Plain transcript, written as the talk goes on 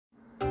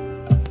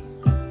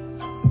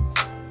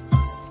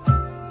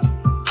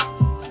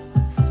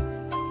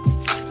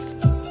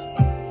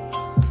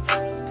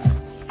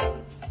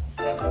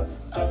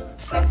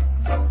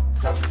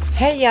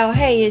y'all.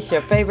 Hey, it's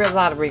your favorite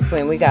lottery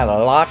queen. We got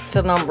lots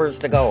of numbers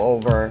to go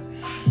over.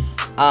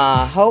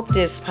 Hope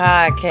this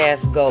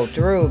podcast go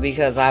through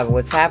because I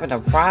was having a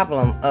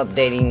problem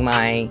updating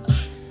my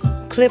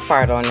clip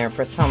art on there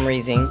for some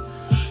reason.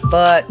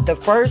 But the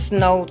first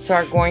notes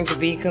are going to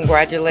be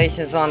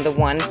congratulations on the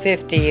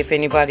 150 if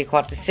anybody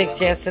caught the 6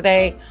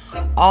 yesterday.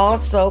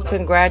 Also,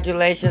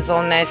 congratulations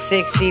on that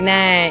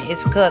 69.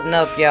 It's cutting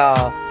up,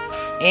 y'all.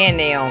 And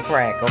they on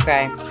crack,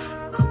 okay?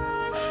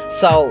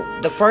 So,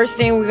 the first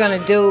thing we're going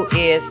to do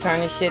is turn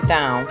this shit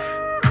down.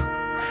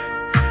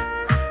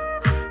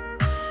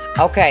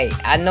 Okay,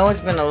 I know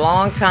it's been a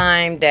long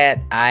time that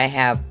I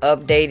have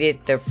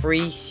updated the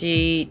free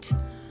sheet.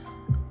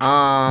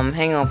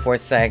 Hang on for a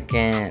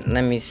second.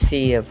 Let me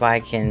see if I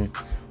can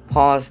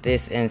pause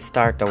this and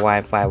start the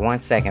Wi-Fi. 1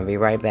 second, be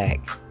right back.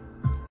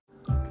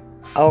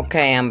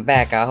 Okay, I'm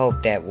back. I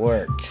hope that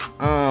worked.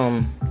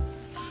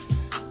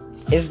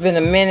 It's been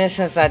a minute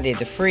since I did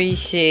the free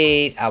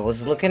sheet. I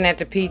was looking at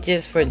the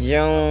peaches for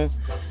June.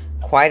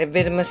 Quite a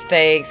bit of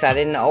mistakes. I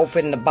didn't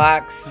open the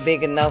box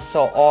big enough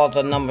so all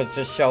the numbers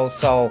to show.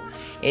 So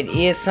it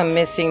is some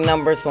missing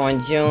numbers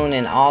on June,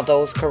 and all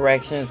those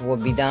corrections will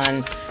be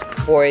done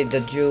for the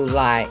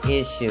July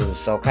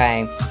issues,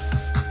 okay?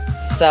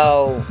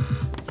 So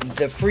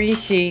the free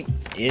sheet,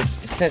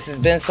 since it's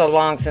been so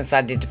long since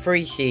I did the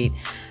free sheet,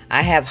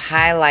 I have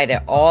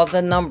highlighted all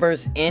the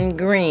numbers in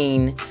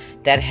green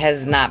that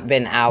has not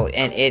been out,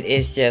 and it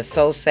is just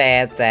so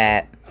sad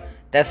that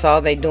that's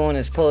all they doing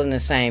is pulling the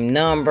same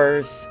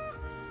numbers.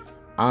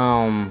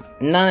 None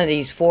of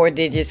these 4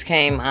 digits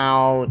came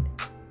out.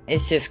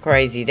 It's just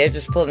crazy. They're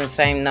just pulling the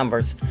same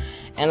numbers.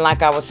 And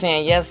like I was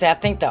saying yesterday, I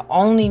think the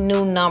only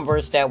new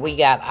numbers that we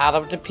got out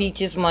of the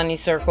Peaches Money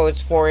Circle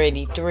is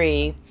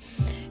 483.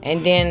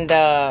 And then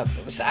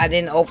I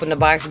didn't open the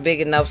box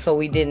big enough so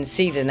we didn't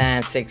see the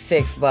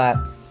 966. But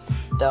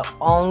the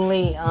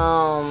only,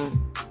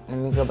 let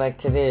me go back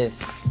to this.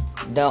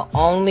 The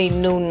only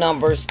new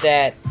numbers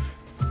that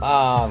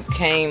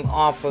came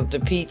off of the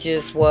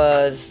Peaches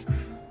was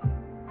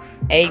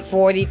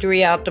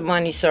 843 out the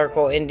Money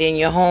Circle, and then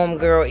your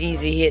homegirl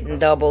easy hitting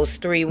doubles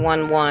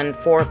 311,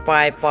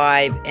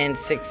 455, and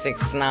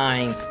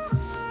 669.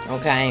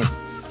 Okay,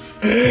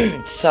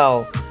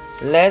 so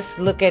let's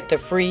look at the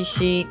free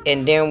sheet,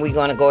 and then we're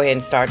gonna go ahead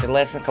and start the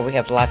lesson because we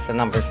have lots of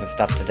numbers and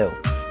stuff to do.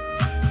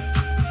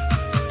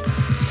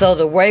 So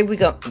the way we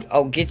go,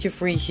 get your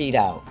free sheet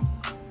out.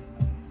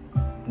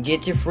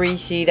 Get your free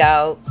sheet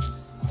out.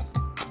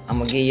 I'm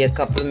gonna give you a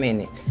couple of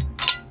minutes.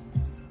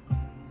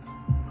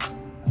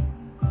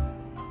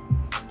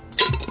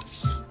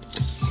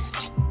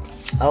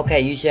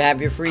 Okay, you should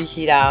have your free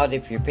sheet out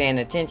if you're paying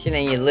attention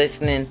and you're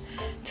listening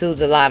to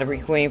the Lottery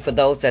Queen. For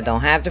those that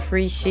don't have the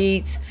free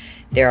sheets,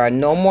 there are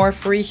no more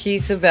free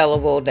sheets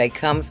available. They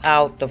comes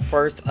out the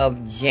 1st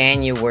of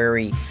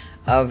January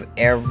of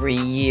every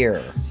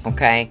year,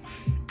 okay?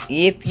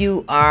 If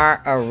you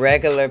are a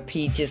regular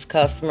Peaches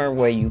customer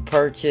where you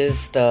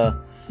purchase the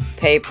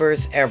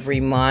papers every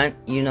month,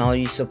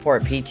 you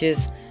support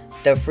Peaches,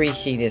 the free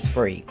sheet is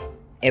free.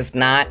 If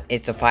not,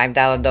 it's a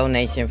 $5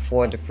 donation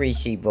for the free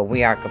sheet, but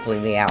we are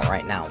completely out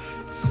right now.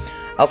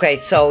 Okay,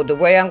 so the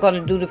way I'm going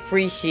to do the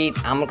free sheet,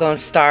 I'm going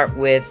to start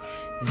with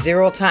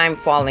 0 time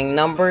falling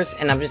numbers,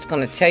 and I'm just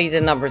going to tell you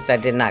the numbers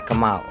that did not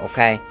come out,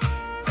 okay?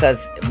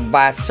 Because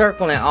by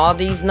circling all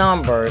these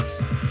numbers,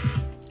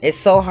 it's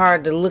so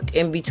hard to look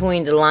in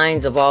between the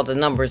lines of all the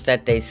numbers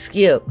that they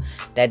skip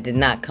that did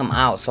not come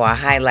out. So I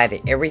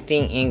highlighted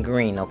everything in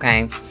green,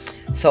 okay?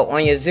 So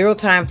on your 0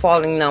 time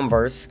falling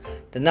numbers,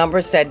 the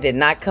numbers that did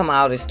not come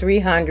out is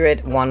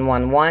 300,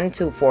 111,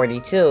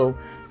 242,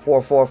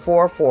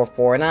 444,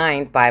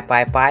 449,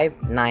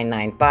 555,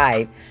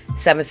 995,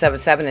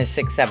 777, and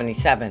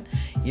 677.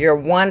 Your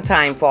 1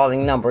 time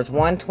falling numbers,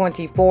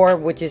 124,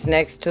 which is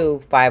next to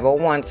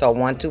 501, so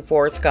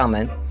 124 is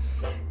coming.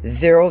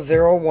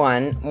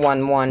 001,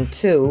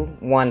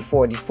 112,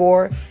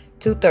 144,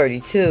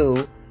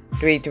 232,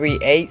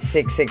 338,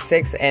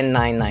 666, and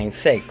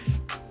 996.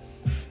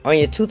 On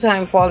your 2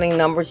 time falling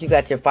numbers, you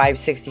got your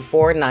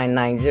 564,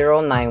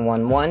 990,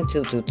 911,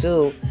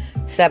 222,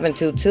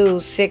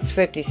 722,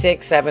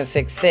 656,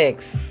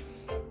 766,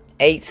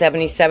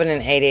 877,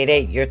 and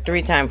 888. Your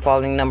 3 time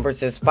falling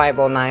numbers is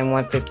 509,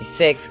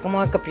 156. Come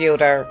on,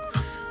 computer.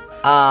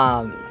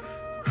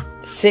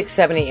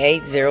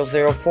 678,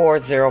 004,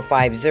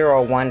 050,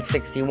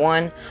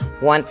 161,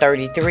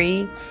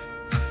 133.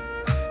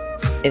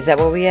 Is that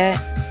where we at?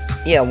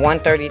 Yeah,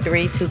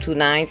 133,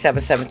 229,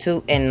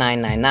 772, and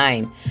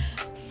 999.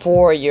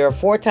 For your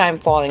 4 time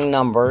falling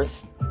numbers,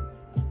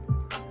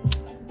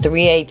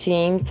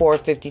 318,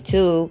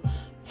 452,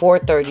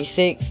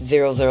 436,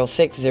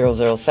 006,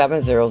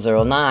 007,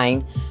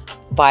 009,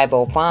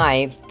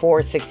 505,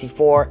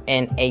 464,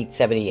 and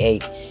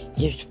 878.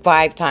 Your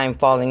 5 time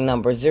falling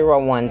number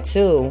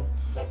 012,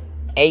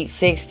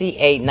 860,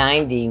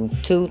 890,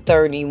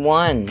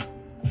 231,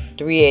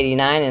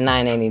 389, and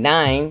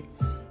 989.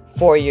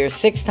 For your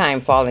 6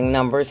 time falling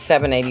numbers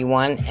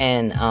 781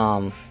 and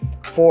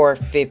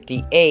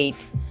 458.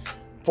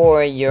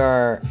 For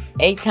your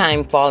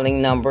 8-time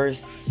falling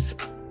numbers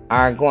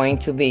are going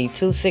to be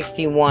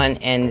 261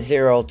 and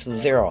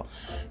 020.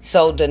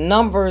 So the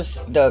numbers,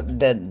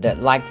 the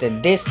like the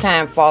this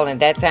time falling,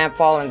 that time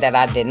falling that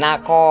I did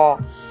not call,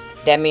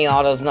 that means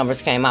all those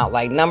numbers came out.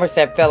 Like numbers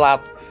that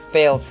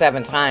fell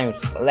 7 times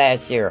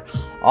last year,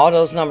 all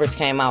those numbers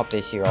came out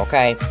this year,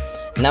 okay?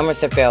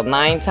 Numbers that fell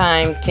 9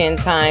 times, 10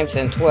 times,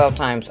 and 12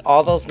 times,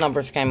 all those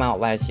numbers came out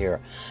last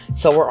year.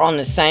 So we're on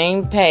the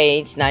same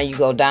page. Now you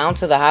go down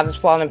to the hottest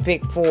falling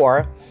pick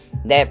 4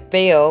 that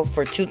fell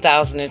for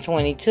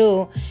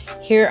 2022.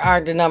 Here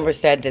are the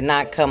numbers that did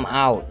not come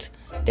out.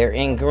 They're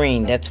in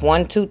green. That's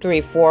 1, 2,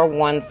 3, 4,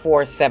 1,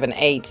 4, 7,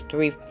 8,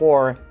 3,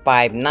 4,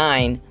 5,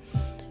 9,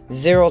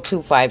 0,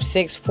 2, 5,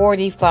 6,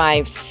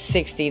 45,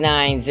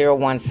 69, 0,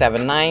 1,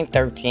 7, 9,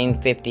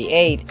 13,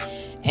 58,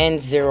 and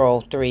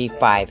 0, 3,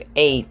 5,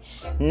 8.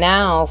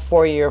 Now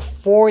for your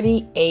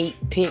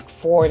 48 pick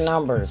 4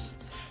 numbers,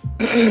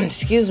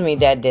 excuse me,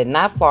 that did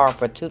not fall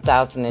for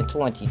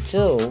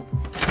 2022.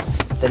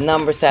 The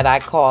numbers that I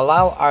call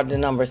out are the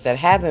numbers that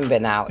haven't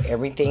been out.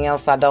 Everything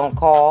else I don't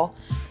call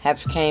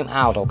has came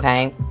out,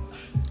 okay?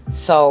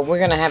 So we're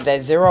going to have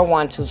that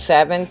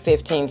 0127,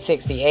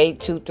 1568,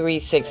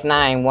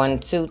 2369,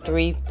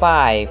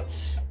 1235,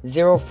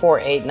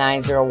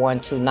 0489,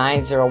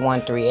 0129,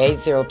 0138,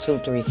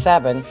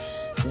 0237,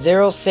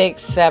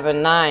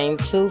 0679,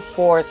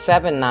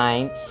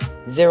 2479,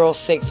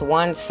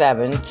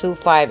 0617,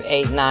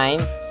 2589,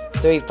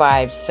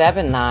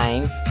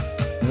 3579,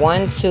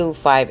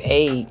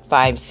 1258,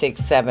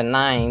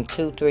 5679,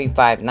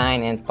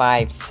 2359, and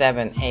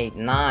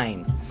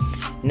 5789.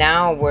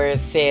 Now where it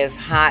says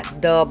hot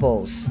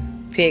doubles,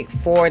 pick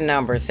 4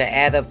 numbers that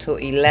add up to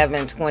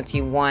 11,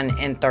 21,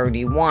 and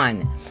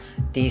 31.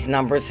 These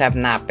numbers have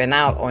not been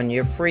out on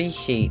your free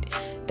sheet.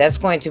 That's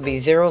going to be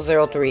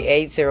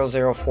 0038,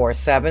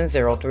 0047,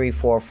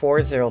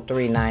 0344,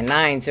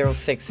 0399,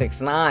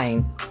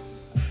 0669,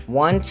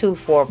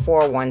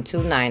 1244,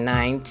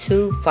 1299,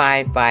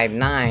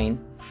 2559,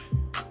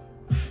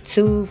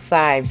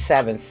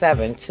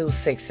 2577,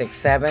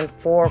 2667,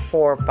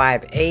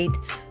 4458,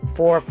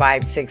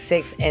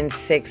 4566, and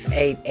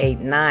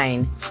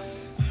 6889.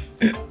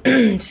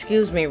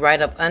 Excuse me, right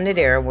up under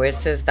there where it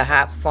says the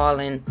hot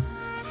falling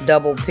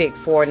double pick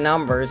 4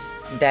 numbers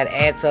that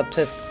adds up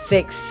to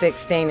 6,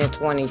 16, and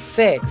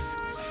 26.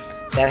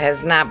 That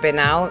has not been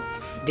out.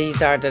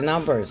 These are the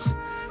numbers.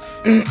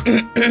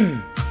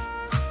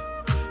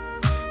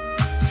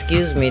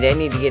 Excuse me, they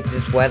need to get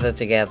this weather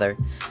together.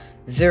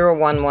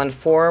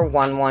 0114,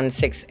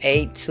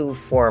 1168,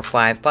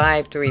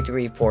 2455,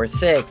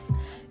 3346,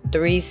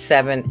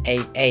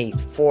 3788,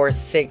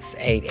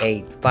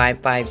 4688,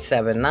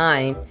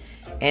 5579,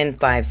 and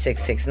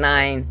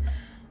 5669.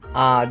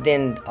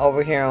 Then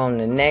over here on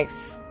the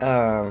next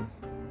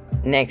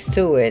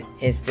to it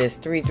is this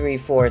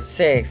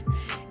 3346.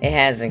 It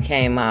hasn't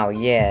came out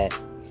yet.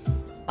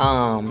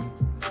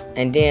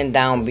 And then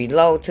down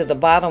below to the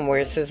bottom where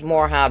it says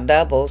more hot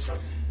doubles,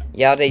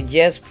 y'all, they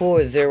just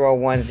pulled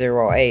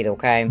 0108,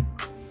 okay?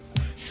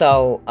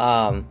 So,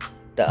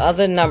 the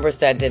other numbers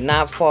that did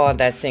not fall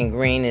that's in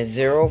green is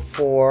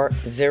 0045,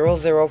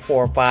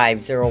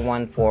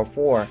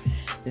 0144,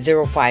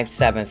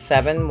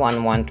 0577,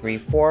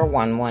 1134,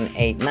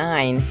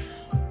 1189,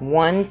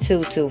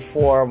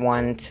 1224,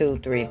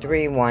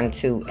 1233,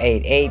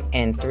 1288,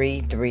 and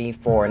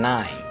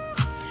 3349.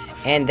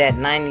 And that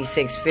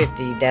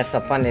 9650 that's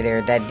up under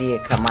there, that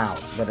did come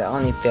out, but it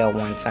only fell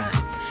 1 time.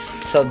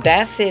 So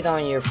that's it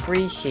on your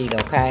free sheet,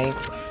 okay?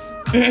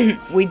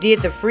 We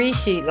did the free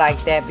sheet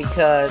like that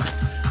because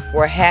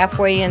we're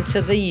halfway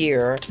into the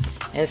year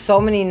and so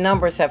many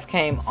numbers have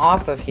came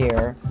off of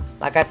here.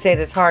 Like I said,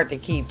 it's hard to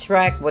keep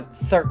track with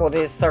circle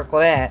this, circle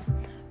that.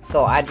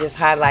 So I just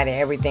highlighted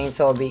everything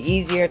so it'll be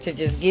easier to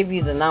just give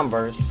you the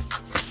numbers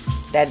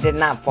that did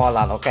not fall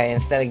out, okay?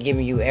 Instead of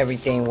giving you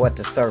everything what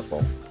to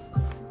circle.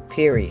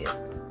 Period.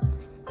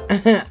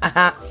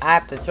 I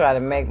have to try to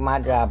make my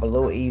job a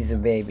little easier,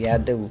 baby. I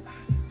do.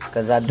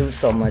 Because I do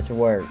so much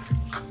work.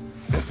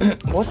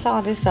 What's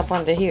all this up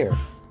under here?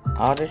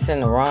 All this in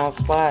the wrong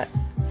spot?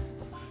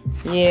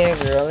 Yeah,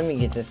 girl. Let me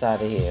get this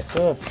out of here.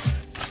 Ugh.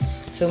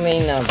 Too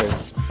many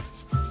numbers.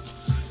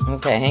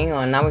 Okay, hang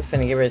on. Now we're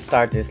finna get ready to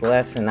start this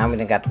lesson. Now we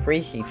done got the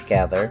free sheet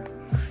together.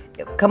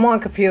 Come on,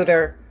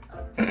 computer.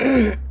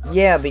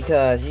 Yeah,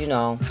 because, you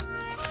know,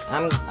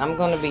 I'm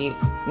going to be,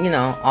 you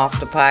know, off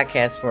the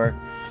podcast for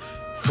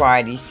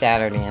Friday,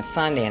 Saturday, and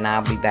Sunday, and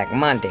I'll be back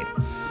Monday.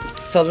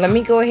 So let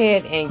me go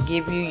ahead and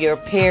give you your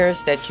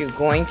pairs that you're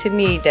going to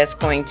need that's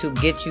going to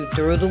get you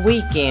through the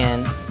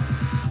weekend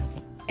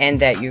and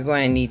that you're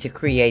going to need to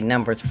create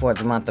numbers for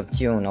the month of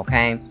June,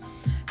 okay?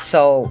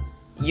 So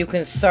you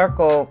can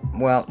circle,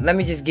 well, let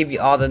me just give you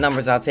all the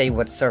numbers. I'll tell you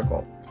what to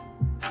circle.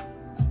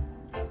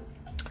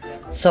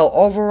 So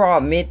overall,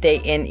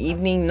 midday and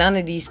evening, none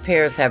of these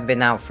pairs have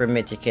been out for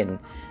Michigan.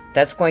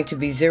 That's going to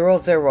be 00,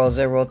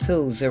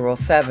 02,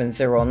 07,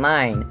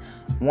 09,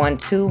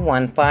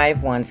 12,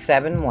 15,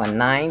 17,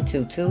 19,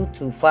 22,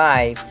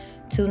 25,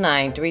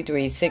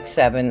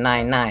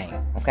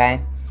 29336799.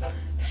 Okay?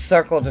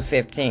 Circle the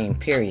 15,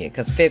 period.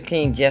 Because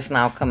 15 just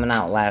now coming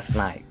out last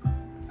night.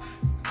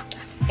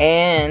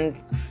 And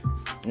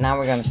now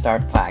we're going to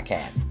start the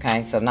podcast.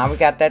 Okay? So now we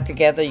got that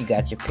together. You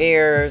got your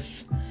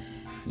pairs.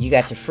 You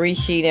got your free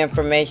sheet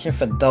information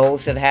for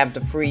those that have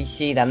the free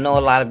sheet. I know a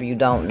lot of you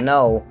don't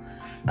know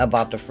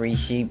about the free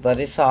sheet, but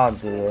it's all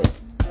good.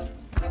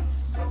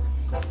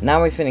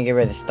 Now we're finna get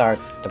ready to start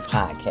the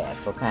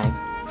podcast, okay?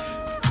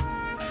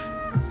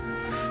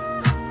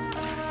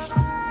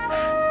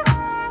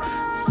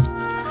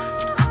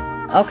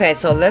 Okay,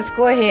 so let's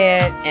go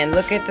ahead and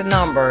look at the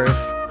numbers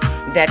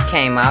that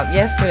came out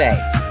yesterday.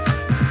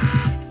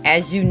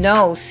 As you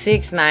know,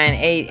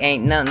 698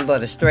 ain't nothing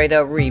but a straight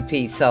up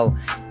repeat. So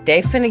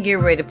they finna get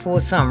ready to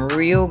pull something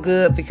real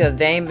good because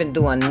they ain't been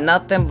doing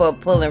nothing but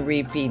pulling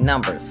repeat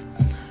numbers.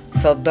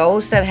 So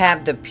those that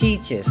have the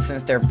peaches,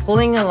 since they're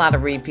pulling a lot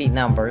of repeat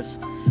numbers,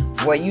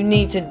 what you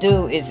need to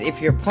do is,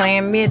 if you're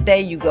playing midday,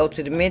 you go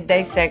to the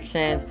midday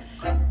section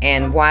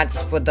and watch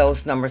for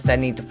those numbers that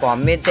need to fall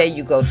midday.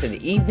 You go to the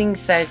evening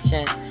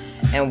section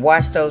and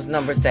watch those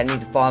numbers that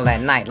need to fall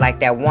at night. Like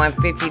that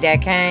 150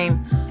 that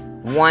came,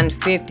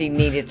 150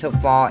 needed to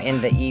fall in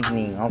the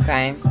evening,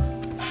 okay?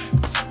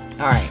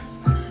 Alright.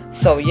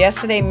 So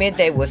yesterday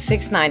midday was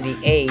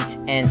 698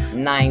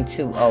 and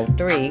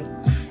 9203.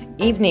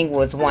 Evening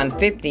was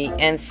 150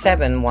 and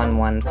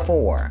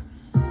 7114.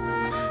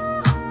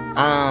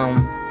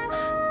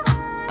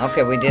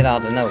 Okay, we did all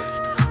the notes.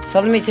 So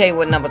let me tell you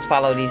what numbers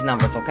follow these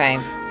numbers, okay?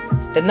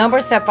 The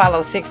numbers that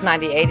follow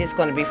 698 is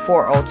going to be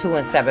 402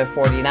 and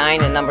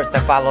 749. The numbers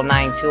that follow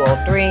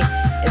 9203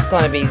 is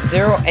going to be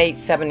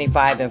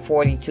 0875 and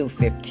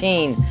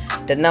 4215.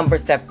 The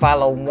numbers that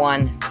follow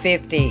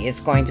 150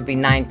 is going to be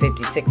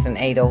 956 and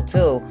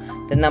 802.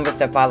 The numbers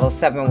that follow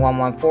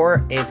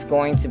 7114 is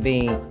going to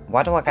be...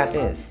 Why do I got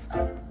this?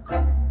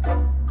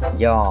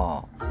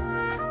 Y'all.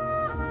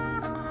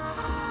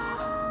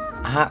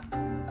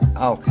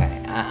 Okay.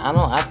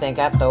 I think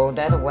I threw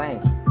that away.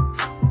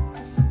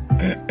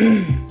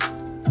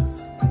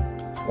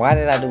 Why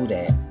did I do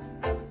that?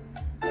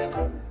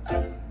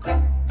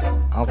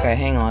 Okay,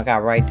 hang on. I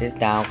gotta write this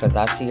down because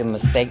I see a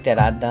mistake that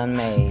I done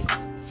made.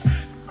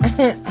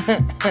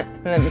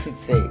 Let me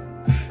see.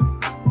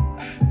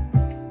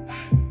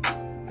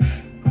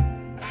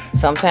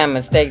 Sometimes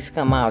mistakes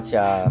come out,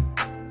 y'all.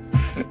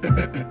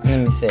 Let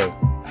me see.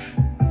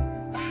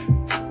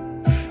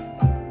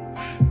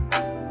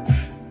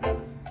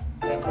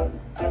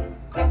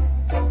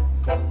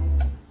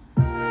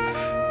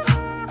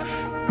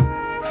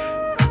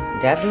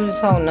 Did I do this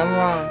whole number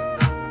wrong?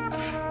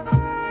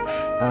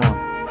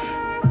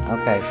 Oh.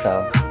 Okay, so.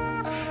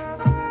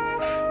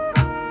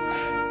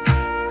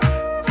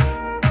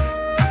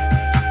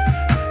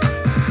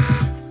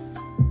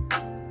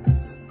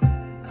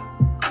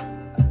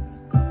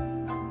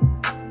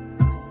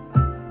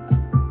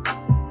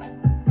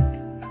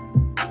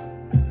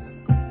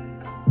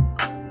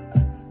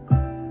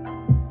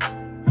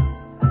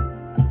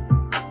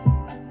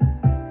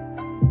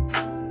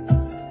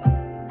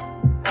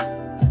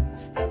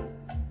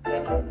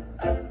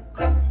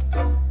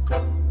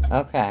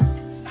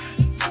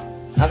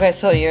 Okay,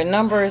 so your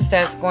numbers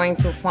that's going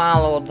to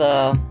follow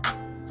the...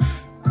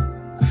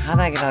 How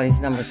did I get all these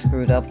numbers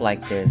screwed up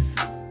like this?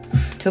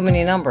 Too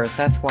many numbers,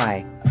 that's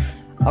why.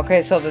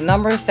 Okay, so the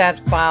numbers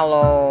that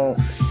follow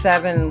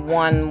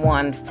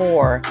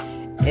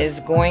 7114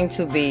 is going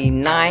to be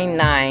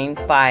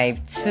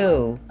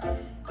 9952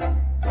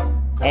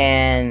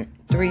 and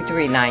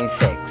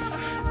 3396.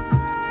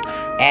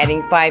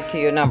 Adding 5 to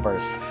your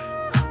numbers.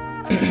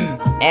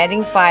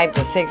 Adding 5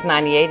 to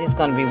 698 is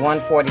going to be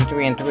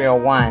 143 and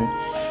 301.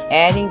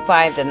 Adding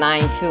 5 to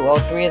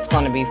 9203 is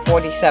going to be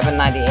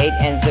 4798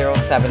 and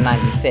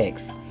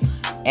 0796.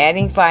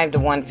 Adding 5 to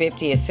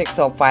 150 is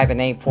 605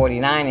 and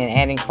 849. And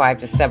adding 5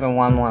 to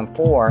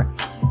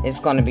 7114 is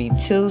going to be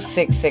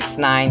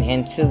 2669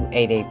 and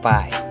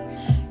 2885.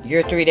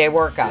 Your 3-day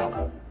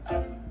workout.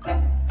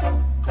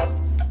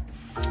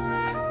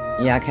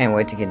 Yeah, I can't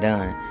wait to get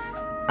done.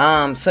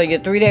 So your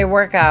 3-day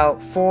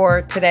workout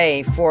for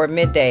today, for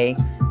midday,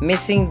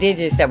 missing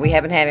digits that we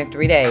haven't had in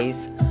 3 days,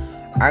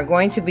 are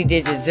going to be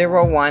digits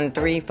 0, 1,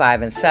 3,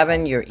 5, and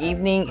 7. Your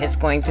evening is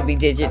going to be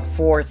digits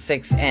 4,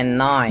 6, and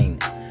 9.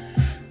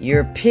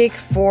 Your pick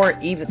for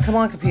even... Come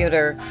on,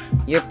 computer.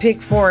 Your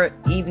pick for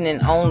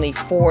evening only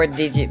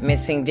 4-digit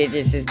missing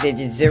digits is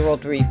digit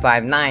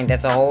 0359.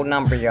 That's a whole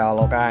number,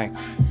 y'all, okay?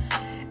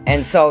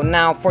 And so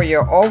now for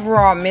your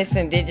overall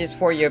missing digits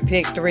for your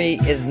pick 3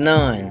 is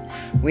none.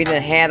 We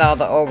done had all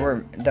the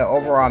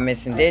overall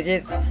missing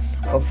digits.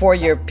 But for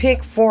your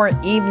pick 4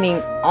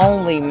 evening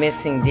only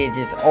missing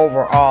digits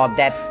overall,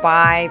 that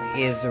 5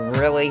 is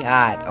really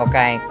hot,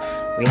 okay?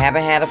 We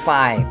haven't had a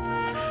 5.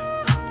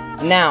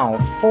 Now,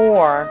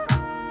 for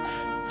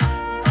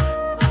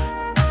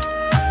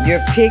your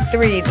pick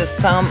 3, the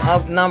sum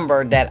of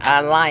number that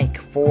I like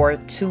for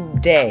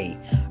today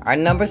are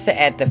numbers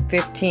to add to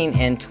 15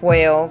 and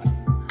 12.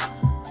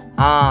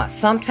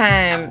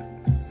 Sometime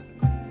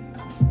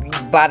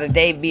by the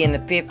day being the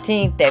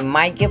 15th, they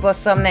might give us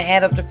something to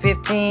add up to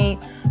 15,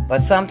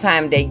 but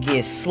sometimes they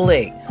get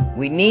slick.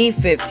 We need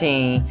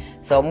 15,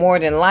 so more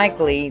than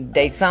likely,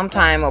 they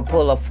sometime will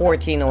pull a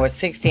 14 or a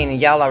 16,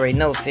 and y'all already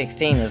know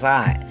 16 is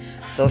hot.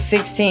 So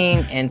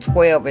 16 and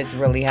 12 is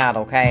really hot,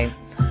 okay?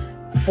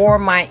 For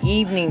my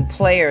evening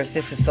players,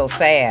 this is so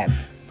sad.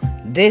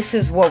 This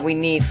is what we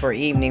need for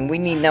evening. We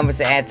need numbers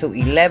to add to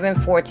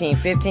 11, 14,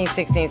 15,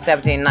 16,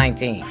 17,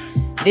 19.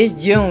 This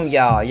June,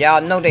 y'all.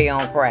 Y'all know they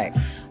on crack.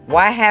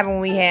 Why haven't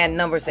we had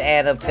numbers to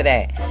add up to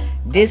that?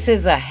 This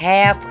is a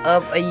half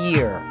of a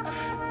year.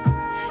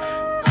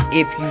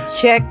 If you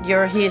check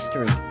your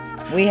history,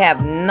 we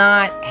have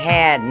not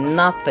had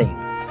nothing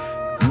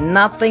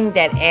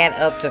that add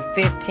up to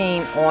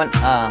 15 on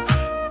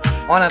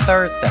a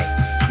Thursday.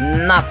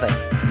 Nothing.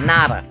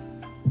 Nada.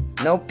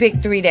 No pick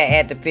 3 that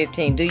add to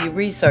 15. Do your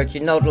research.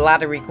 You know the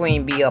lottery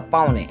queen be up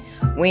on it.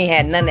 We ain't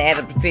had nothing to add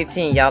up to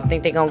 15. Y'all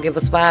think they gonna give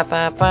us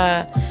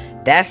 555?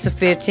 That's the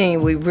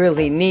 15 we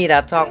really need.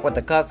 I talked with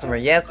the customer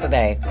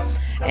yesterday,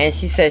 and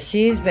she said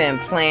she's been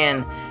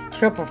playing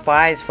triple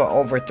fives for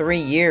over 3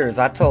 years.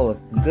 I told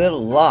her, good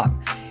luck.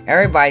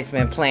 Everybody's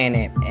been playing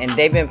it, and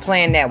they've been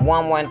playing that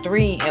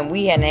 113, and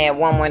we hadn't had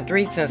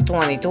 113 since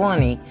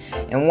 2020,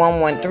 and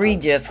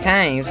 113 just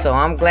came, so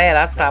I'm glad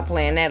I stopped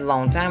playing that a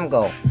long time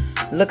ago.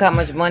 Look how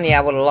much money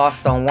I would have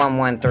lost on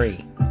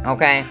 113,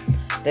 okay?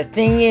 The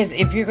thing is,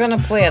 if you're going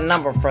to play a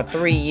number for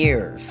 3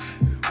 years,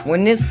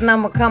 when this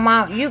number come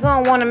out, you're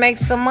going to want to make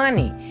some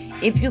money.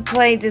 If you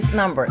play this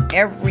number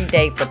every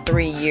day for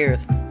 3 years,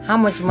 how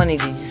much money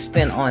did you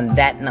spend on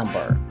that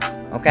number?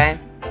 Okay?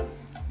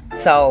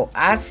 So,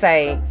 I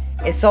say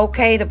it's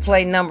okay to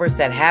play numbers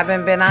that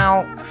haven't been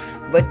out,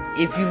 but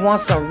if you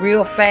want some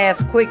real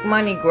fast, quick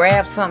money,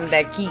 grab something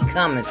that keep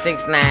coming,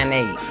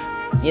 698,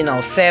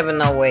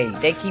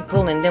 708. They keep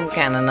pulling them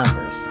kind of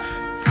numbers.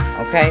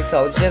 Okay?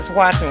 So, just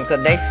watch them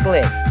because they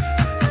slick.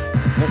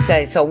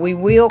 Okay, so we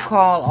will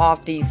call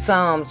off these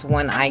sums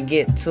when I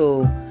get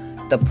to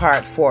the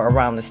part for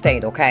around the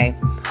state, okay?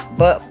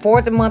 But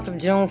for the month of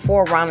June,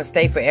 for around the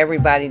state for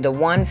everybody, the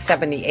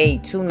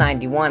 178,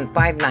 291,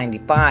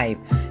 595,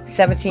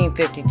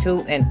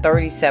 1752, and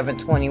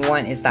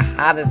 3721 is the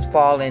hottest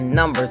falling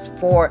numbers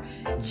for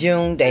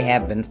June. They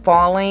have been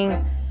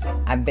falling.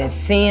 I've been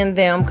seeing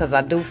them because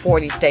I do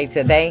 40 states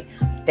a day.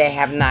 They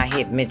have not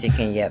hit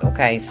Michigan yet,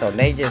 okay? So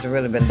they just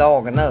really been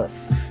dogging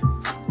us.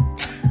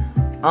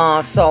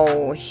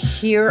 So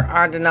here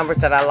are the numbers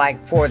that I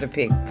like for the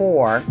pick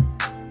 4.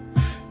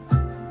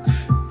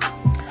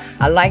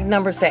 I like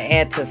numbers to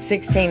add to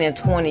 16 and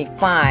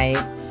 25,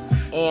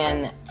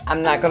 and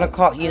I'm not going to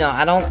call,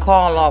 I don't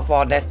call off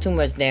all, that's too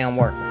much damn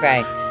work,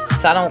 okay?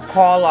 So I don't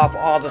call off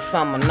all the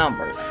sum of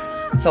numbers.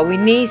 So we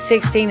need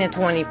 16 and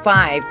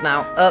 25,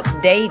 now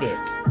update it.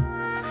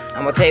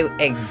 I'm going to tell you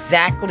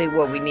exactly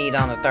what we need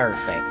on a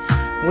Thursday.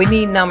 We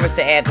need numbers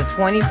to add to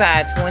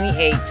 25,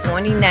 28,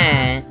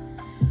 29.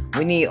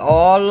 We need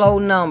all low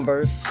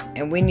numbers,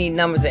 and we need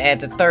numbers to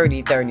add to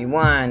 30,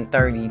 31,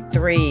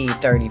 33,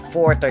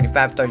 34,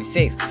 35,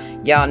 36.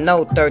 Y'all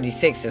know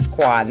 36 is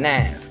quad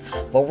nines.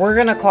 But we're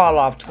going to call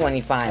off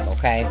 25,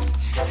 okay?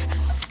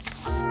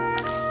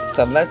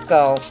 So let's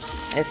go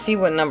and see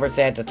what numbers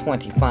add to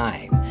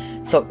 25.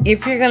 So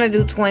if you're going to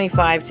do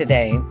 25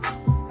 today,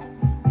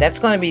 that's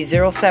going to be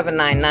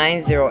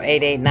 0799,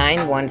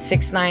 0889,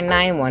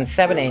 1699,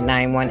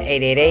 1789,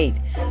 1888.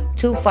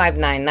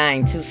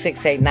 2599,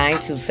 2689,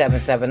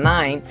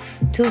 2779,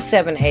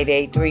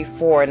 2788,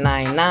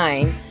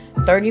 3499,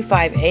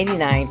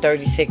 3589,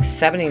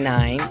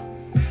 3679,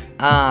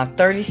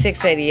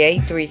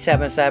 3688,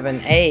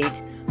 3778,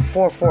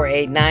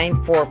 4489,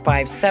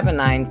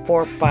 4579,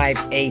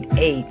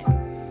 4588,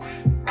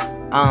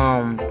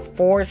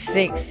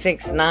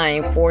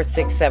 4669,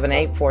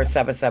 4678,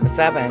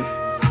 4777,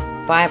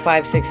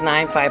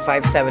 5569,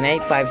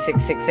 5578,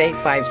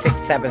 5668,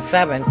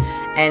 5677,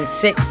 and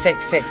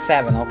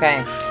 6667,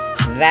 okay?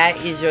 That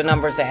is your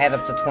numbers to add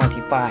up to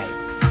 25.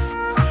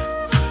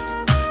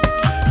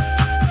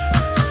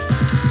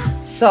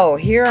 So,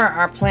 here are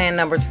our plan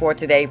numbers for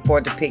today for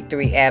the pick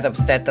 3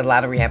 add-ups that the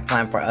lottery have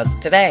planned for us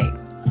today.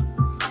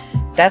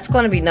 That's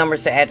going to be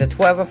numbers to add to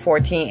 12 and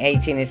 14,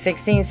 18 and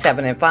 16,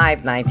 7 and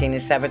 5, 19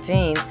 and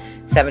 17,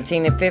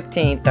 17 and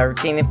 15,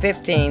 13 and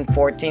 15,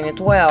 14 and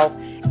 12,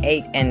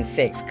 8 and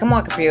 6. Come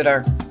on,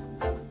 computer.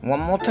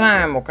 One more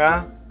time,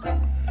 okay?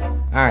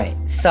 Alright,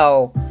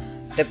 so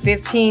the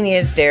 15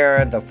 is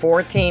there, the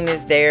 14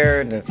 is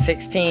there, the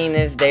 16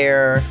 is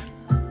there.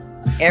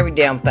 Every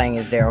damn thing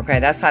is there, okay?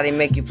 That's how they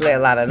make you play a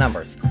lot of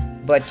numbers.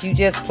 But you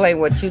just play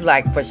what you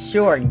like for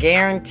sure.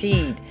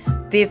 Guaranteed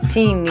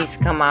 15 needs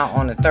to come out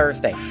on a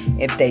Thursday.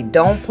 If they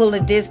don't pull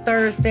it this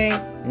Thursday,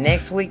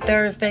 next week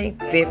Thursday,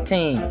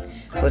 15.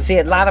 But see,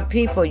 a lot of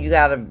people, you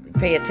got to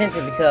pay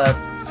attention because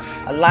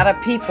a lot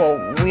of people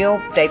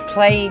they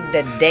play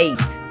the date.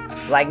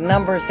 Like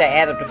numbers that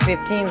add up to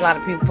 15, a lot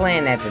of people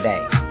playing that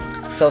today.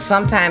 So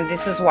sometimes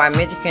this is why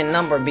Michigan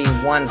number be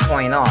 1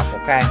 point off,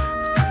 okay?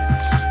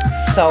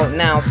 So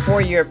now for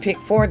your pick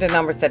four, the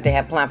numbers that they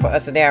have planned for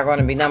us today are going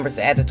to be numbers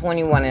at the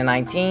 21 and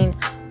 19,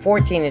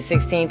 14 and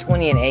 16,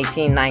 20 and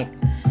 18,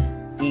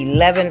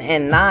 11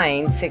 and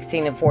 9,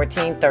 16 and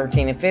 14,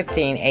 13 and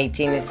 15,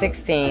 18 and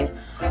 16,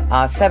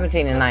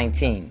 17 and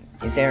 19.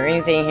 Is there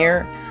anything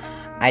here?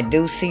 I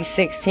do see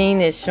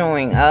 16 is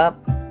showing up.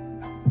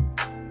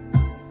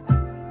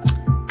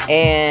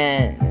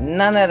 And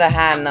none of the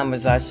high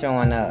numbers are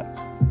showing up.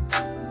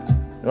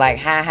 Like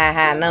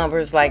high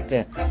numbers like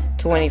the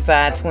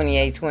 25,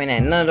 28,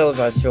 29. None of those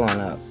are showing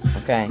up.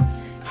 Okay.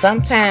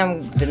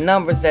 Sometimes the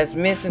numbers that's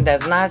missing,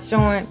 that's not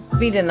showing,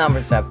 be the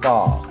numbers that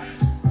fall.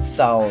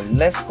 So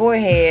let's go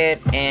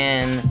ahead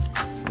and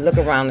look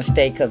around the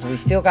state because we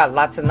still got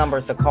lots of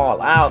numbers to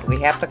call out.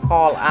 We have to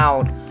call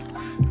out,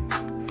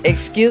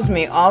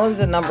 all of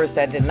the numbers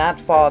that did not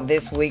fall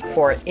this week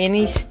for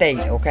any state,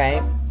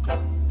 okay?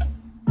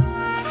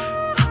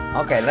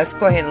 Okay, let's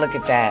go ahead and look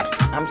at that.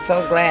 I'm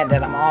so glad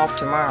that I'm off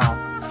tomorrow.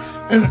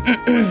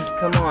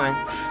 Come on.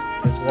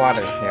 There's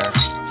water here.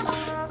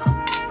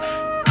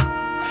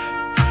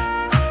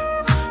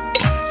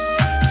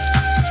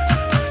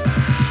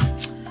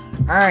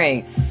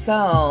 Alright,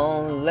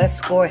 so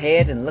let's go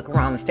ahead and look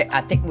around the state.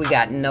 I think we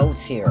got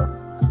notes here.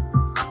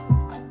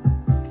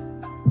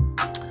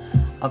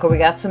 Okay, we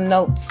got some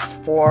notes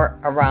for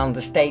around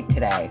the state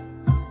today.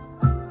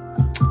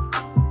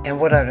 And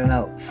what are the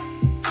notes?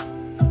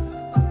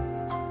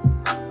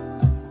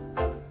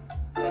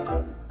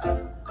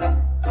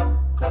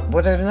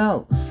 What are the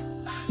notes?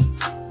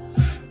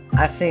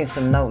 I seen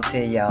some notes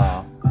here,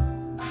 y'all.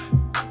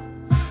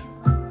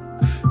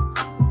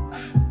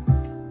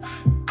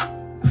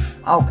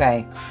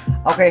 Okay,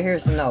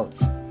 here's the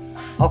notes.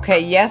 Okay,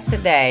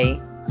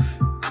 yesterday,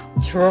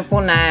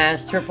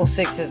 999s,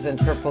 666s, and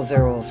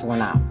 000s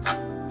went out.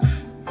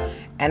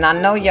 And I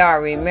know y'all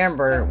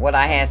remember what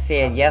I had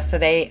said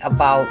yesterday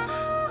about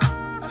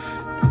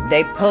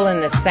they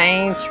pulling the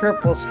same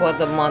triples for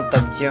the month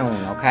of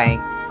June, okay?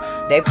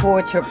 They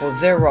pulled 000,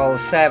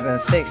 7s,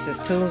 6s,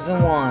 2s,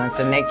 and 1s,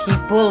 and they keep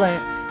pulling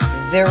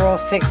 0s,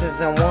 6s,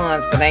 and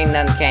 1s, but ain't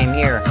nothing came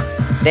here.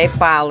 They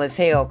foul as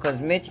hell because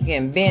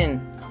Michigan Ben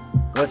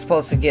was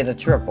supposed to get a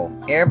triple.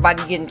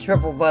 Everybody getting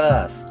triple but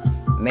us.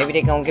 Maybe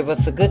they gonna give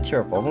us a good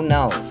triple. Who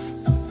knows?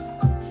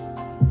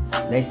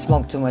 They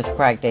smoke too much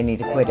crack. They need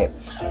to quit it.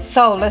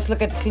 So let's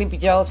look at the Sleepy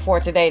Joes for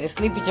today. The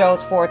Sleepy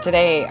Joes for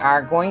today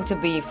are going to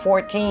be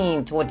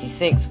 14,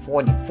 26,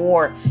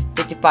 44,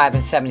 55,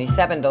 and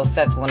 77. Those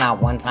sets went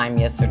out one time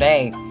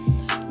yesterday.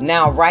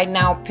 Now, right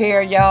now,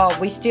 pair, y'all,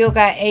 we still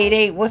got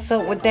 8-8. What's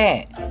up with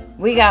that?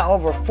 We got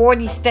over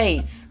 40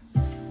 states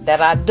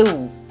that I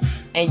do.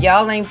 And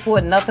y'all ain't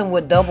put nothing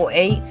with double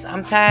eights.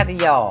 I'm tired of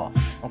y'all.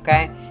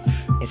 Okay?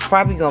 It's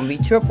probably going to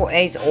be triple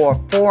eights or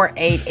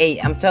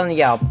 488. I'm telling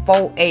y'all,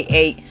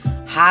 488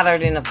 hotter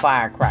than a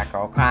firecracker,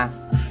 okay?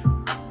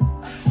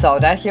 So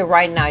that's your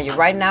right now. Your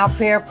right now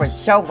pair for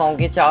sure going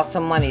to get y'all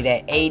some money,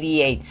 that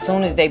 88. As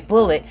soon as they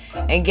pull it.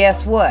 And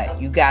guess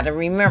what? You got to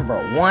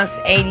remember, once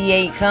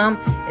 88 come,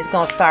 it's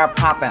going to start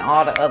popping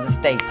all the other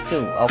states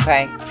too,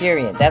 okay?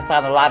 Period. That's how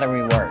the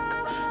lottery work.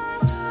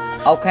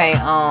 Okay,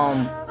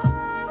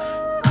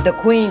 the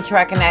queen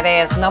tracking that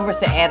ass numbers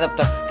to add up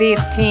to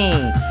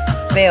 15.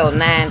 Fell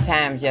 9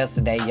 times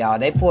yesterday, y'all.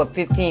 They pulled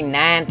 15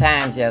 9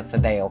 times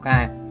yesterday,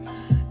 okay?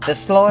 The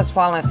slowest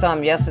falling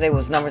sum yesterday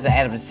was numbers that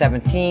added up to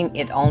 17.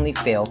 It only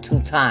fell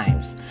 2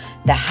 times.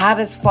 The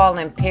hottest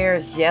falling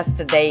pairs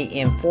yesterday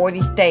in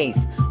 40 states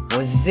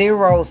was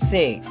 0,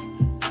 6,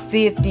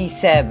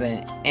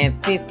 57,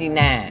 and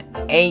 59.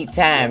 8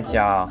 times,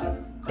 y'all.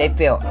 They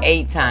fell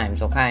 8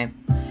 times, okay?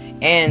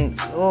 And,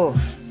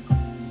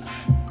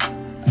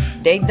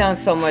 they done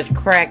so much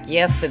crack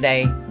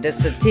yesterday. The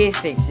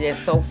statistics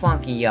just so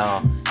funky,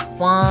 y'all.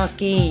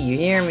 Funky. You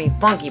hear me?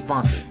 Funky.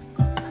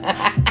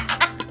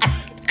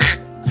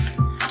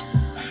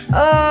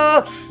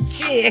 Oh,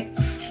 shit.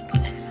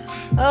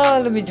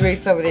 Oh, let me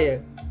drink some of this.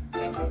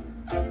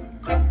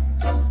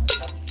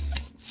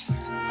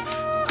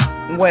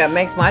 Well, it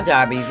makes my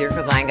job easier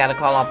because I ain't got to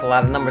call off a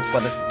lot of numbers for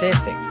the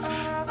statistics.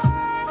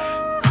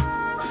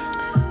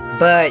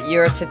 But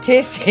your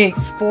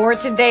statistics for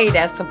today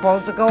that's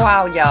supposed to go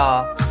out,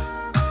 y'all,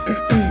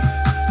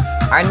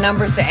 are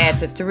numbers to add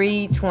to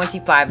 3,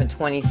 25, and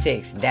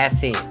 26.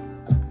 That's it.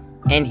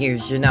 And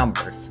here's your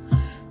numbers.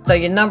 So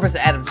your numbers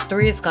to add up to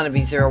 3 is going to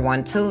be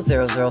 012,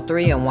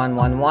 003, and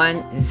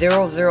 111.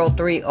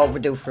 003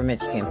 overdue for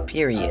Michigan,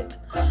 period.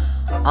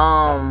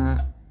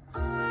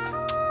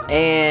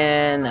 And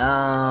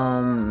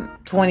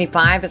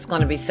 25 is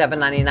going to be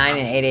 799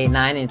 and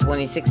 889, and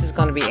 26 is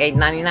going to be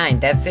 899.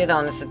 That's it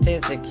on the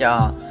statistics,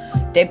 y'all.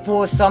 They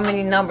pulled so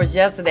many numbers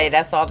yesterday.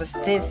 That's all the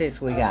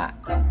statistics we got.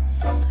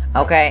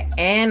 Okay,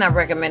 and I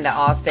recommend that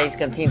all states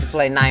continue to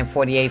play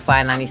 948,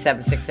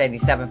 597,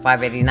 687,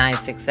 589,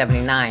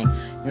 679,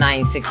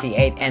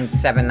 968, and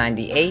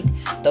 798.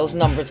 Those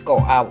numbers go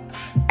out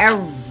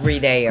every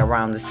day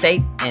around the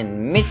state,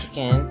 and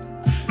Michigan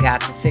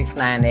got to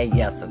 698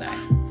 yesterday.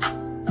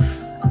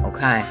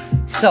 Okay,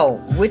 so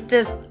with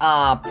the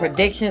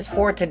predictions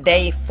for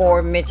today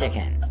for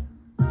Michigan,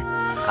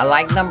 I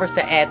like numbers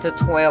to add to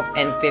 12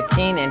 and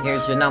 15, and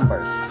here's your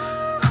numbers.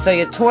 So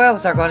your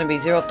 12s are going to be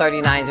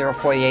 039,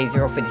 048,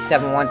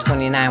 057,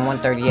 129,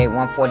 138,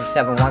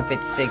 147,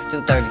 156,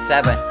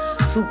 237,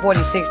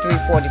 246,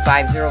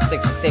 345,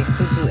 066,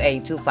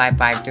 228,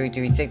 255,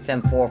 336,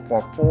 and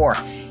 444.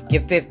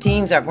 Your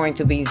 15s are going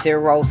to be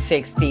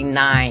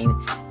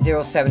 069,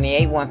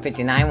 078,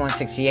 159,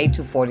 168,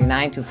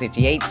 249,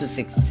 258,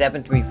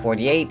 267,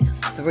 348,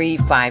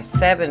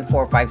 357,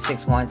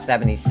 456,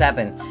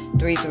 177,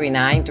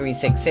 339,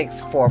 366,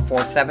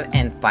 447,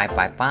 and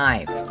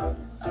 555.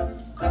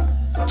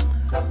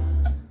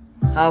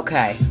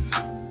 Okay,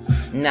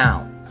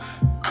 now,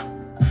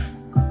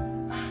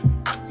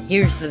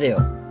 here's the deal.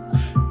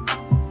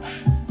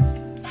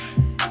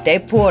 They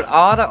pulled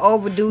all the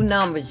overdue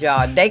numbers,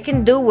 y'all. They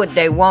can do what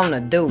they want to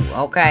do,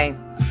 okay?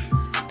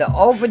 The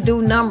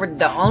overdue number,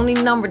 the only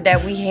number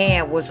that we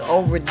had was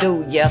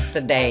overdue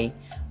yesterday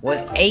was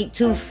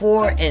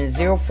 824 and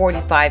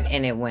 045,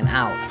 and it went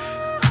out.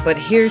 But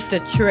here's the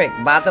trick.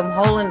 By them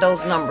holding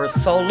those numbers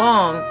so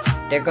long,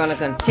 they're going to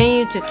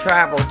continue to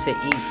travel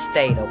to each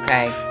state,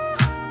 okay?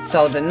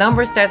 So the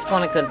numbers that's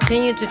going to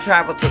continue to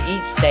travel to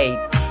each state,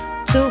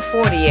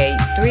 248,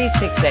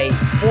 368,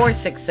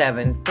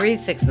 467,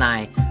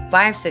 369,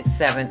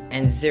 567,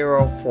 and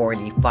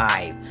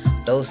 045.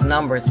 Those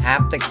numbers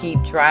have to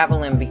keep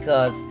traveling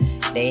because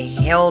they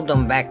held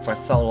them back for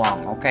so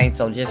long, okay?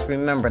 So just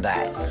remember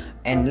that.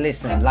 And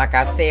listen, like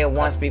I said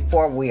once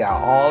before, we are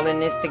all in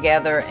this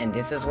together, and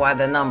this is why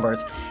the numbers,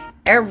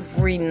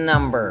 every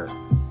number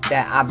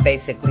that I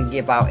basically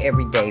give out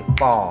every day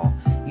fall.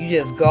 You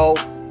just go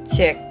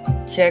check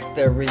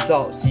the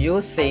results.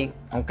 You'll see.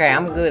 Okay,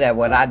 I'm good at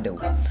what I do.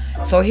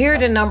 So here are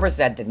the numbers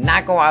that did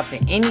not go out to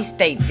any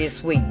state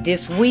this week.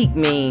 This week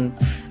mean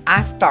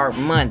I start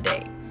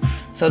Monday.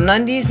 So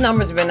none of these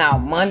numbers have been out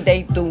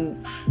Monday through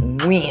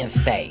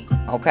Wednesday.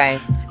 Okay,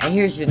 and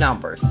here's your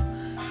numbers.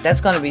 That's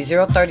going to be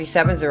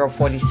 037,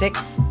 046.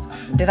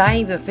 Did I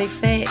even fix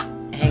that?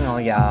 Hang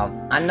on, y'all.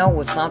 I know it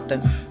was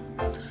something.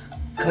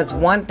 Because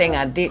one thing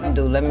I didn't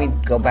do, let me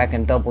go back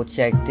and double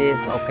check this.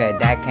 Okay,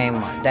 that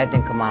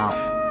didn't come out.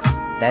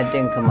 That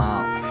didn't come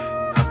out.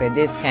 Okay,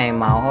 this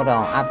came out. Hold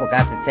on. I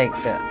forgot to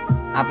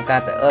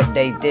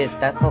update this.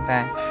 That's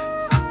okay.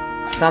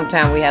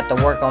 Sometimes we have to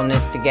work on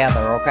this together,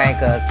 okay?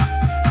 Because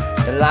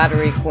the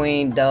Lottery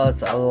Queen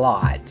does a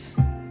lot.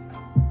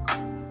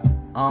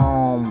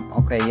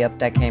 Okay, yep,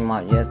 that came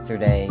out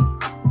yesterday.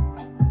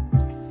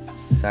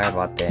 Sorry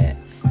about that.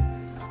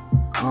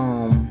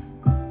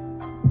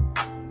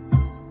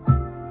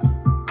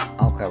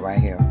 Okay, right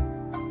here.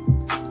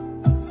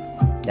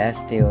 That's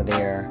still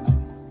there.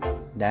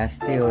 That's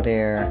still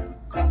there.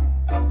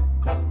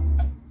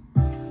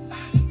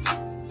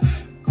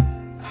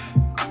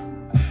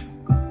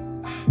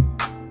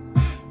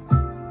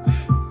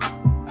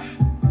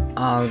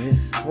 Oh,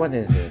 what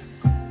is this?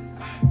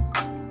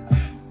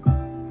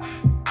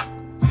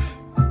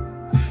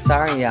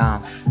 Sorry,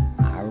 y'all.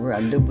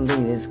 I do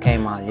believe this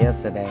came out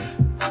yesterday.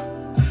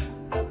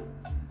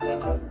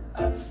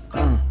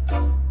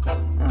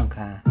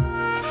 Okay.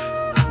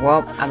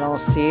 Well, I don't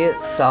see it,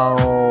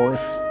 so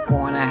it's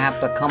going to have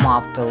to come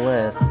off the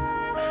list.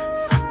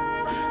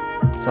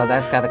 So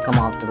that's got to come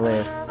off the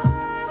list.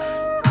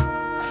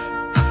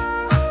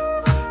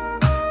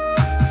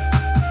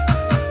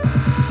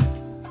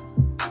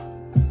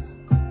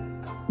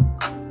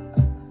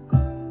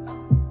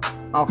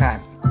 Okay,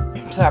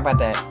 sorry about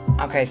that.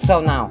 Okay,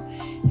 so now,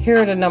 here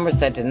are the numbers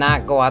that did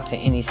not go out to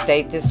any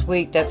state this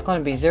week. That's going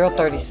to be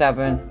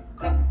 037,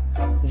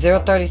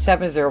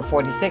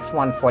 046,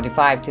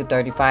 145,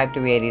 235,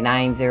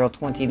 389,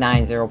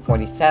 029,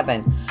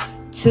 047,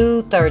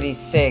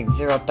 236,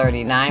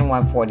 039,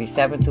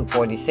 147,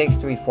 246,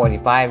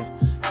 345,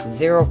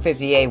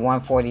 058,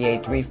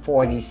 148,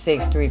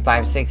 346,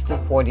 356,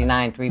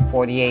 249,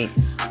 348,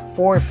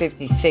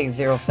 456,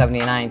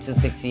 079,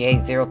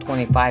 268,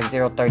 025,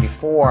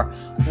 034,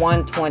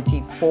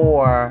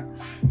 124,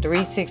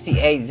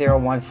 368,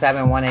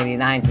 017,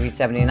 189,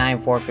 379,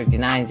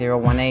 459,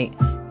 018,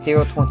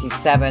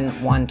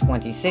 027,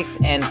 126,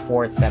 and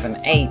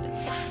 478.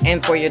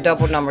 And for your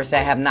double numbers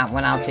that have not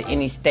went out to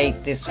any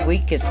state this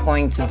week, it's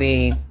going to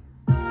be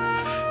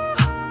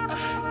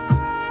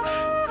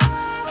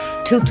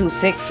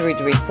 226,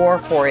 334,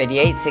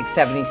 488,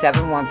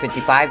 677,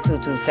 155,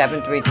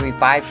 227,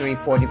 335,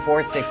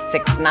 344,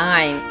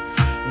 669,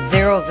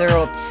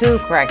 002,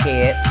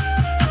 crackhead,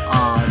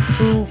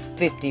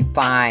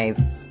 255,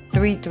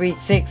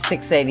 336,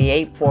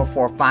 688,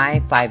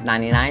 445,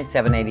 599,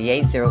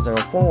 788,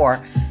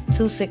 004,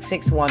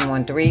 266,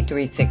 113,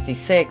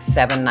 366,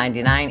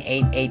 799,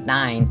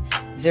 889,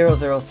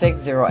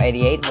 006,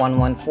 088,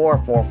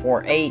 114,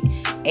 448,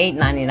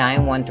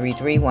 899,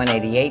 133,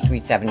 188,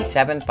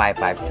 377,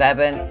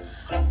 557,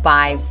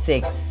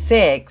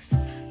 566,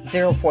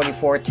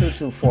 044,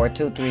 224,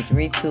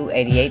 233,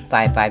 288,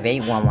 558,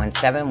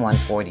 117,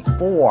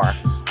 144,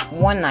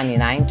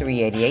 199,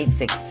 388,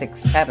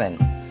 667.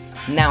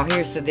 Now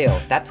here's the deal.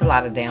 That's a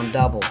lot of damn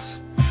doubles.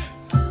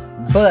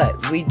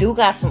 But we do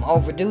got some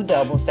overdue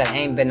doubles that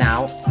ain't been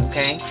out,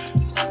 okay?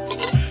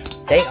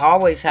 They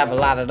always have a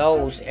lot of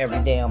those every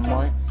damn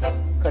month.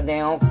 Because they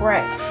on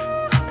fresh.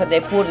 Because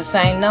they pull the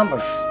same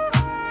numbers.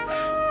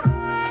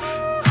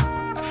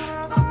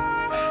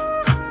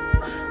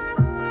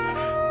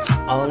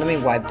 Oh, let me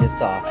wipe this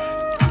off.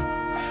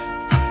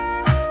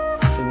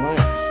 2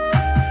 months.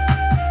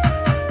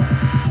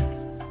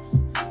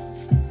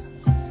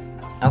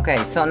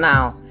 Okay, so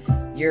now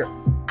your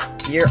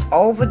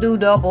overdue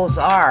doubles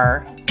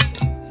are...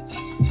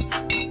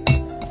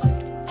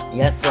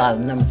 Yes, a lot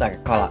of numbers I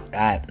can call out.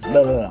 I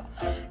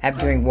have to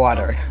drink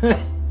water.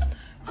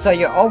 So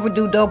your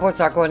overdue doubles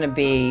are going to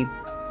be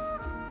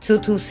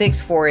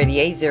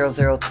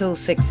 226-488-002,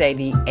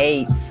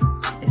 688.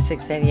 Is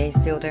 688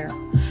 still there?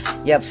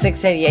 Yep,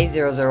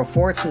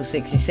 688-004,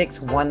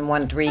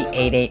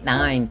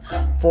 266-113-889,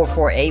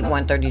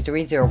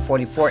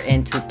 448-133-044,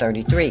 and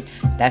 233.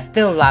 That's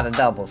still a lot of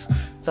doubles.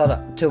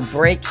 So to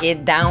break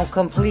it down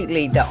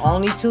completely, the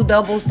only 2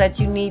 doubles that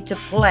you need to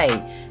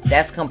play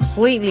that's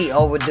completely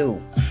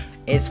overdue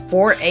is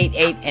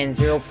 488 and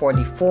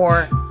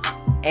 044,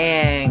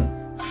 and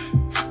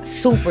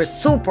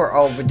super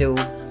overdue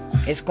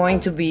is going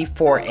to be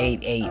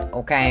 488,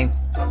 okay?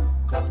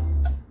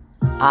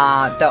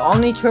 The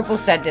only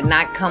triples that did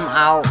not come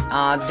out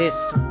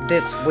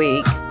this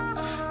week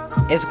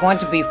is going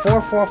to be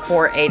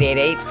 444,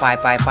 888,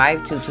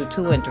 555,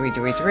 222, and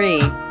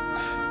 333.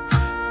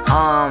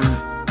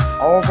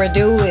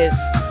 Overdue is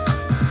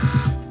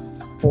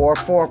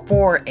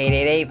 444,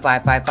 888,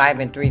 555,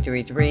 and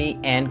 333.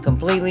 And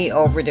completely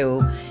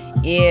overdue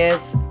is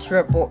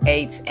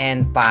 888s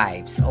and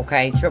 5s.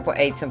 Okay,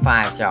 888s and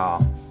 5s,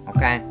 y'all.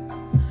 Okay.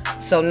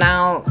 So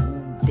now,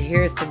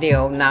 here's the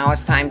deal. Now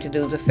it's time to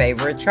do the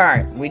favorite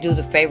chart. We do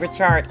the favorite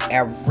chart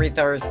every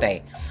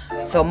Thursday.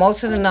 So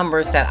most of the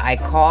numbers that I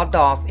called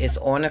off is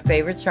on the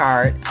favorite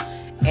chart.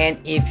 And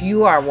if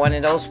you are one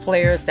of those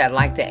players that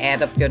like to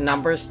add up your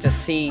numbers to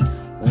see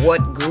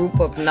what group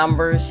of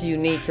numbers you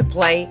need to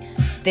play,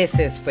 this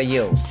is for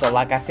you. So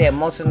like I said,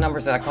 most of the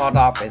numbers that I called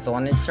off is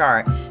on this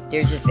chart.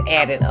 They're just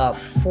added up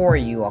for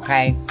you,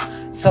 okay?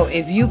 So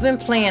if you've been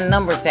playing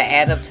numbers that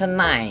add up to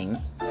 9,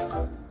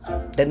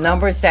 the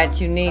numbers that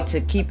you need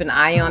to keep an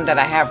eye on that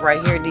I have right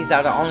here, these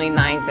are the only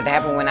 9s that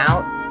haven't went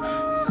out.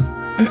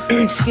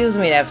 Excuse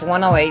me, that's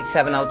 108,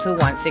 702,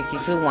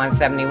 162,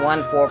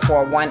 171,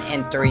 441,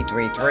 and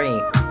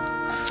 333.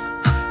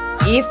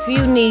 If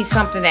you need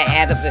something to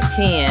add up to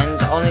 10,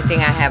 the only thing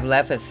I have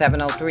left is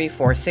 703,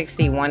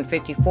 460,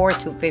 154,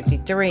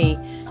 253,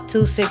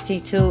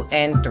 262,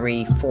 and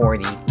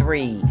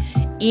 343.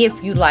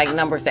 If you like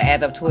numbers to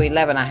add up to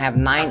 11, I have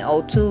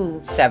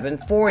 902,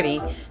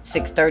 740,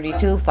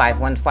 632,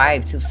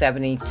 515,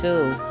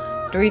 272,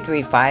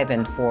 335,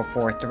 and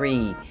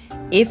 443.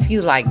 If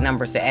you like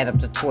numbers to add up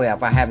to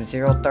 12, I have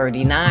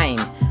 039,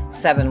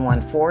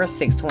 714,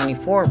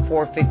 624,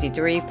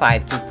 453,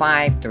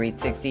 525,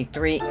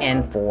 363,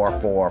 and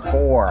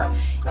 444.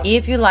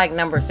 If you like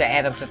numbers to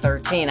add up to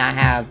 13, I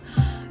have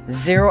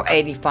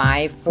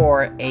 085,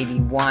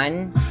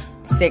 481,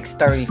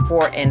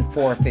 634, and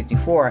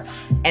 454.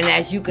 And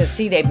as you can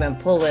see, they've been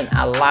pulling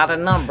a lot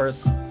of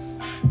numbers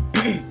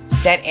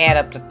that add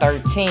up to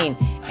 13.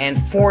 And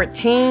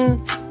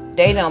 14,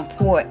 they done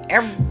put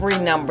every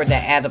number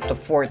that add up to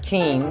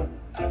 14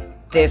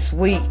 this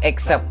week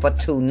except for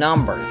 2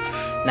 numbers.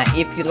 Now,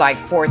 if you like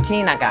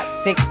 14, I got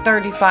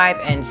 635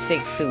 and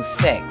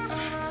 626.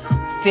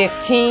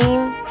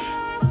 15,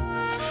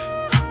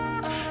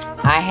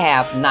 I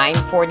have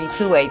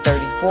 942,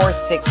 834,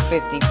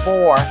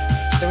 654,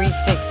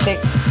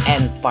 366,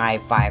 and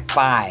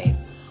 555.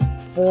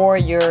 For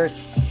your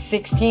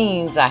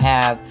 16s, I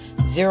have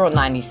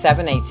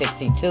 097,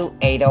 862,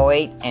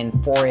 808, and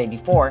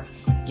 484.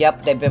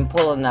 Yep, they've been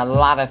pulling a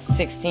lot of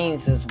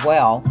 16s as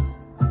well.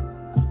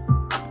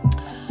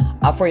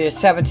 For your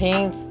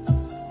 17s,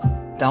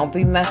 don't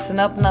be messing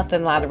up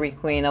nothing, Lottery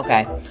Queen.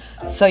 Okay,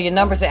 so your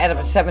numbers that add up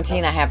to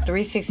 17, I have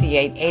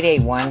 368,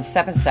 881,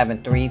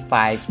 773,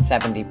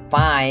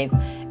 575,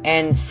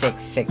 and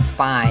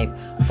 665.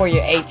 For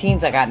your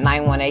 18s, I got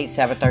 918,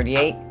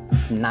 738,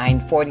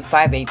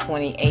 945,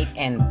 828,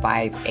 and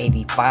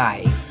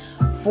 585.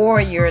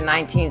 For your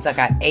 19s, I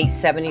got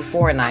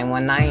 874,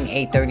 919,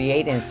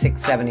 838, and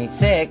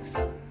 676.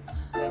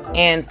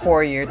 And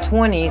for your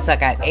 20s, I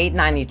got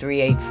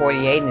 893,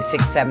 848, and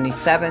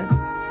 677.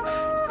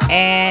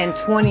 And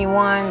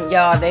 21,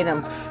 y'all, they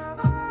done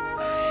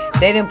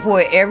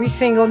put every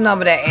single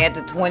number that add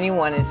to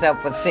 21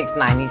 except for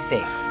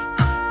 696.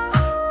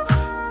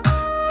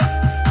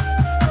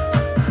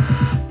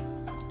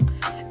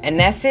 And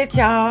that's it,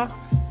 y'all.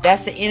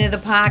 That's the end of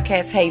the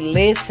podcast. Hey,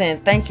 listen,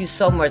 thank you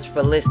so much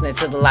for listening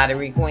to the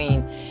Lottery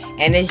Queen.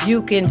 And as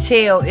you can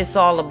tell, it's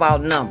all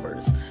about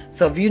numbers.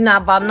 So if you're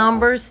not about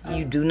numbers,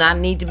 you do not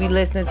need to be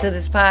listening to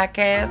this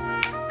podcast.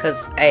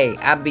 Because, hey,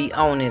 I be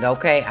on it,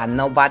 okay? I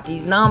know about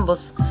these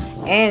numbers.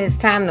 And it's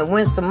time to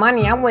win some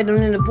money. I'm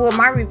waiting to pull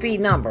my repeat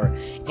number.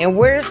 And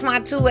where's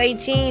my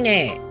 218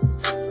 at?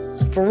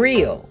 For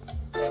real.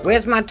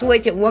 Where's my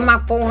 200? Where my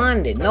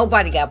 400?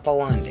 Nobody got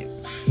 400.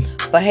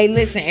 But hey,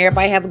 listen,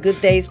 everybody have a good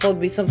day. It's supposed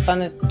to be some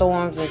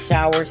thunderstorms and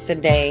showers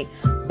today.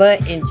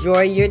 But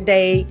enjoy your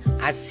day.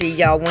 I see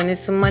y'all winning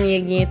some money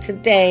again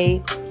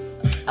today.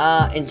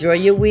 Enjoy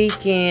your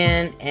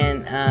weekend.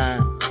 And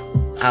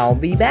I'll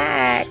be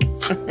back.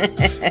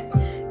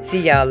 See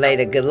y'all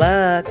later. Good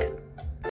luck.